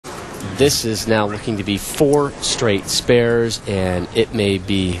this is now looking to be 4 straight spares, and it may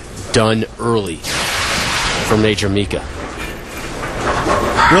be done early for Major Mika.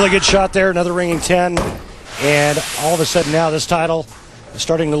 Really good shot there, another ringing 10, and all of a sudden now this title is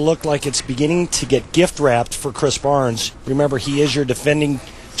starting to look like it's beginning to get gift wrapped for Chris Barnes. Remember, he is your defending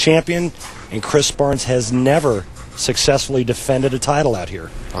champion, and Chris Barnes has never successfully defended a title out here.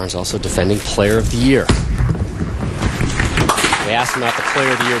 Barnes also defending Player of the Year. We asked him about the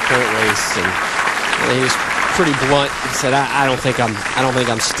Player of the Year point race, and he was pretty blunt. He said, "I don't think I'm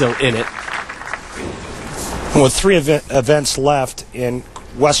still in it." With 3 events left, and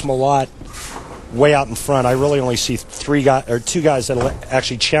Wes Malott way out in front, I really only see 2 guys that'll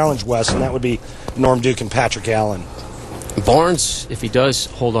actually challenge Wes, and that would be Norm Duke and Patrick Allen. Barnes, if he does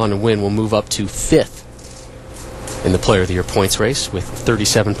hold on and win, will move up to 5th in the Player of the Year points race with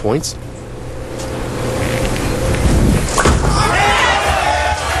 37 points.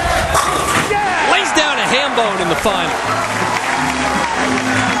 Lays down a ham bone in the final.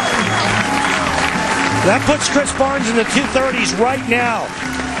 That puts Chris Barnes in the 230s right now.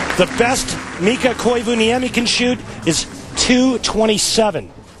 The best Mika Koivuniemi can shoot is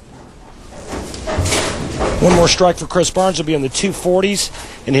 227. One more strike for Chris Barnes will be in the 240s,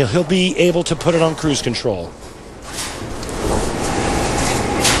 and he'll be able to put it on cruise control.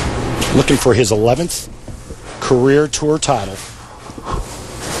 Looking for his 11th career tour title.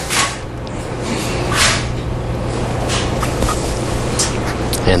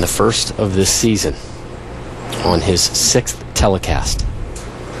 And the first of this season on his 6th telecast.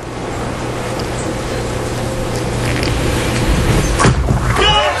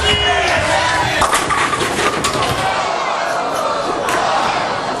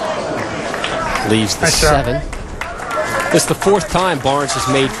 Leaves the 7. This is the 4th time Barnes has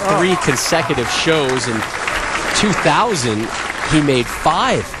made 3 consecutive shows. In 2000, he made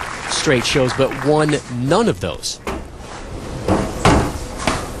 5 straight shows, but won none of those.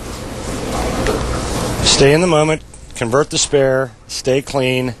 Stay in the moment, convert the spare, stay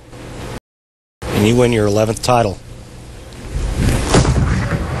clean, and you win your 11th title.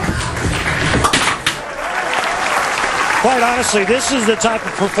 Quite honestly, this is the type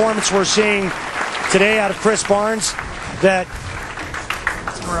of performance we're seeing today out of Chris Barnes that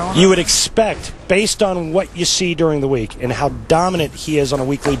you would expect based on what you see during the week and how dominant he is on a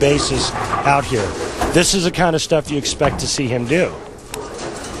weekly basis out here. This is the kind of stuff you expect to see him do.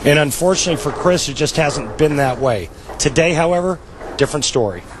 And unfortunately for Chris, it just hasn't been that way. Today, however, different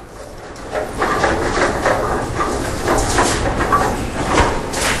story.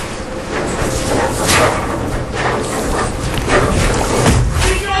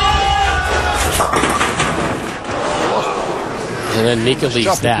 And then Mika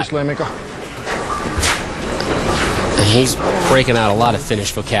leads that. And he's breaking out a lot of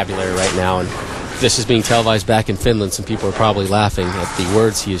Finnish vocabulary right now, and this is being televised back in Finland. Some people are probably laughing at the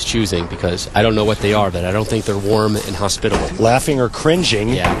words he is choosing because I don't know what they are, but I don't think they're warm and hospitable. Laughing or cringing.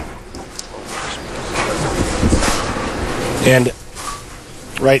 Yeah. And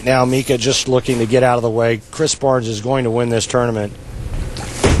right now, Mika just looking to get out of the way. Chris Barnes is going to win this tournament.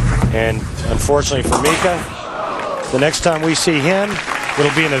 And unfortunately for Mika, the next time we see him,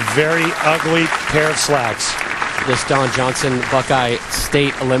 it'll be in a very ugly pair of slacks. This Don Johnson Buckeye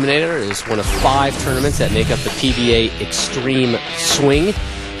State Eliminator is one of 5 tournaments that make up the PBA Extreme Swing.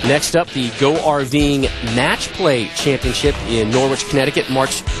 Next up, the Go RVing Match Play Championship in Norwich, Connecticut,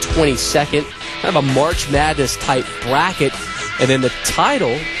 March 22nd. Kind of a March Madness type bracket. And then the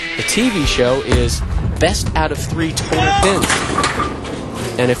title, the TV show, is Best Out of 3 Total Pins.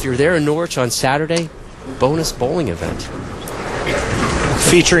 And if you're there in Norwich on Saturday, bonus bowling event.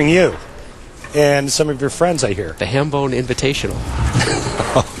 Featuring you. And some of your friends, I hear. The Hambone Invitational.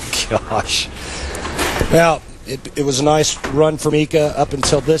 Oh, gosh. Now, it was a nice run for Mika up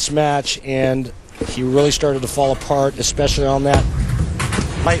until this match, and he really started to fall apart, especially on that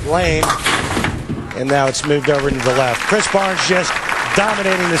right lane, and now it's moved over into the left. Chris Barnes just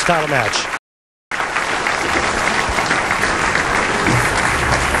dominating this title match.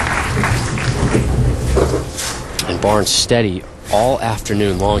 And Barnes steady all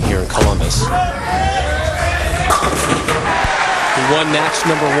afternoon long here in Columbus. He won match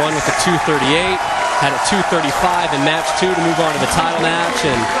number 1 with a 238, had a 235 in match 2 to move on to the title match,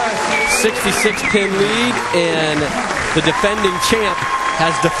 and 66-pin lead, and the defending champ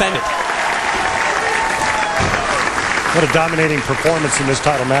has defended. What a dominating performance in this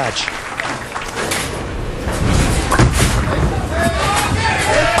title match.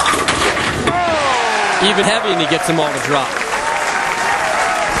 Even heavy, and he gets them all to drop.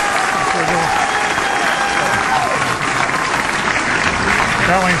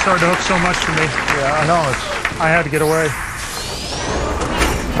 That lane started to hook so much for me. Yeah, I know. I had to get away.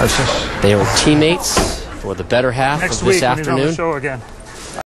 They were teammates for the better half Next of this week when he's on the afternoon. show again.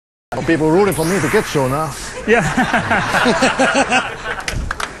 People rooting for me to get show now. Yeah.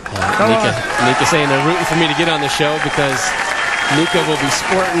 Mika saying they're rooting for me to get on the show because Mika will be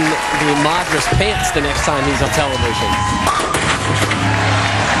sporting the Madras pants the next time he's on television.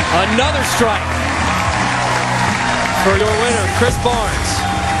 Another strike for your winner, Chris Barnes.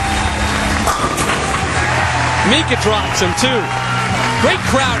 Mika drops him too. Great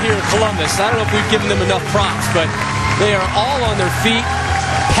crowd here in Columbus. I don't know if we've given them enough props, but they are all on their feet,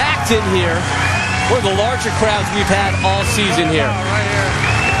 packed in here. One of the larger crowds we've had all season here. Right here.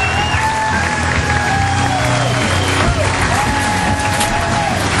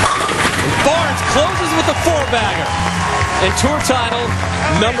 And Barnes closes with a four-bagger. And tour title,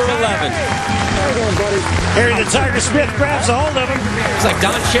 number 11. Harry the Tiger Smith grabs a hold of him. It's like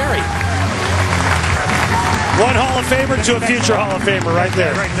Don Cherry. One Hall of Famer to a future Hall of Famer right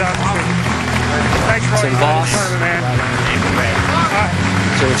there. Great job. Thanks for all Tim your Voss. tournament, man.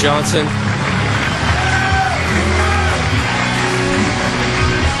 Joe Johnson.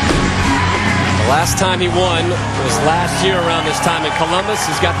 The last time he won was last year around this time in Columbus.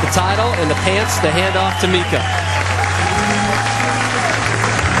 He's got the title and the pants to hand off to Mika.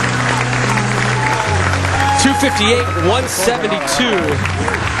 258, 172,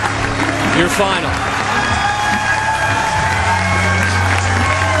 your final.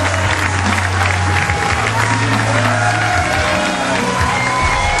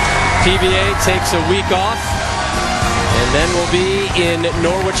 PBA takes a week off, and then we'll be in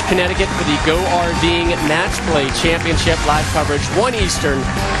Norwich, Connecticut for the Go RVing Match Play Championship live coverage, 1 Eastern,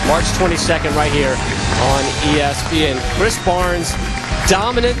 March 22nd, right here on ESPN. Chris Barnes,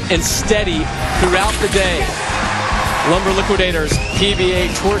 dominant and steady throughout the day. Lumber Liquidators PBA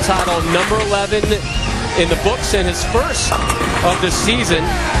Tour title number 11 in the books and his first of the season.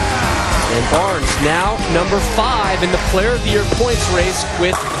 And Barnes now number 5 in the Player of the Year points race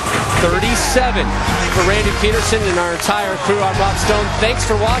with 37. For Randy Peterson and our entire crew, I'm Rob Stone. Thanks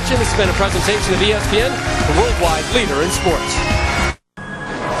for watching. This has been a presentation of ESPN, the worldwide leader in sports.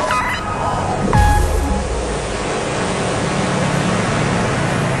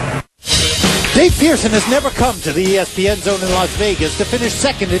 Dave Pearson has never come to the ESPN Zone in Las Vegas to finish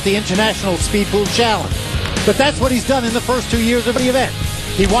second at the International Speed Pool Challenge. But that's what he's done in the first 2 years of the event.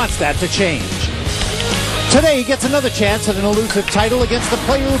 He wants that to change. Today he gets another chance at an elusive title against the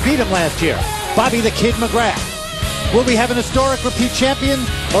player who beat him last year, Bobby the Kid McGrath. Will we have an historic repeat champion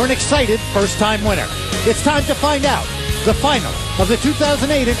or an excited first-time winner? It's time to find out. The final of the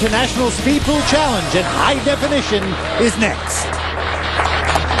 2008 International Speed Pool Challenge in high definition is next.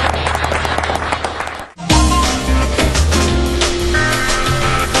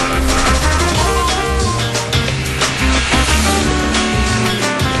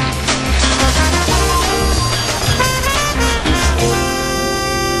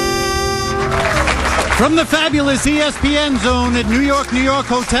 From the fabulous ESPN Zone at New York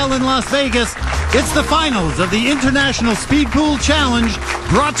Hotel in Las Vegas, it's the finals of the International Speed Pool Challenge,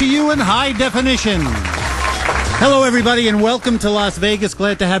 brought to you in high definition. Hello, everybody, and welcome to Las Vegas.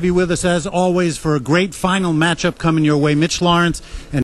 Glad to have you with us, as always, for a great final matchup coming your way. Mitch Lawrence and